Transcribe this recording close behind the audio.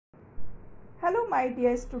Hello my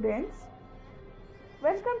dear students,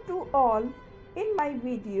 welcome to all in my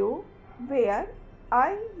video where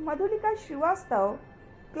I, Madhulika Srivastav,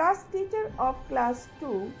 class teacher of class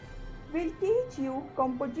 2, will teach you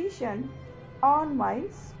composition on my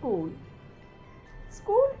school.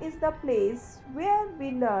 School is the place where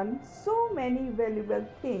we learn so many valuable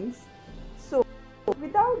things. So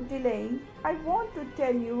without delaying, I want to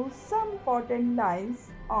tell you some important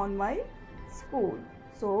lines on my school.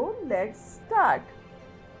 So let's start.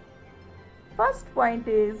 First point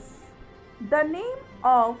is, the name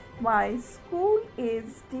of my school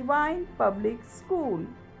is Divine Public School.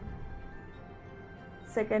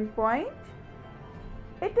 Second point,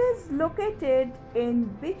 it is located in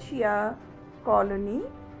Bichia Colony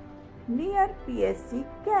near PSC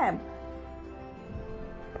camp.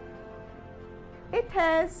 It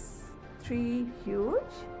has 3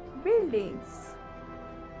 huge buildings.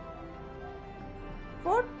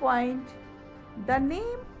 Fourth point, the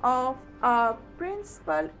name of our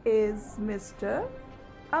principal is Mr.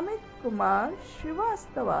 Amit Kumar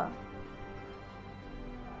Srivastava.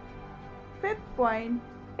 Fifth point,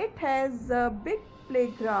 it has a big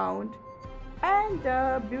playground and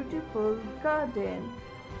a beautiful garden.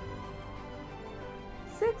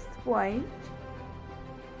 Sixth point,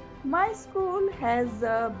 my school has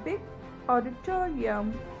a big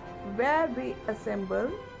auditorium where we assemble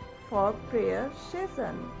for prayer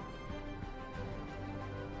session.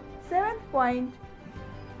 Seventh point,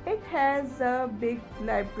 it has a big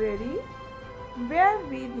library where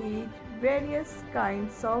we read various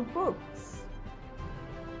kinds of books.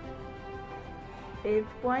 Eighth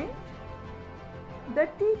point, the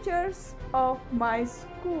teachers of my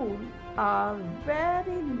school are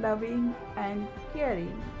very loving and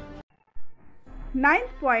caring.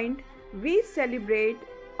 Ninth point, we celebrate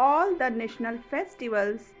all the national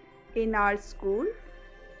festivals in our school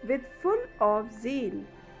with full of zeal.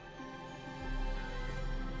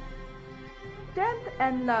 10th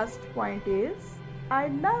and last point is, I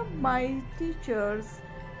love my teachers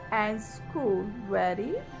and school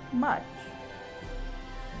very much.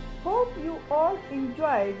 Hope you all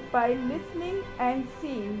enjoyed by listening and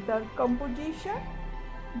seeing the composition.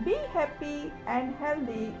 Be happy and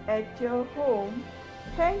healthy at your home.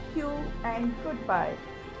 Thank you and goodbye.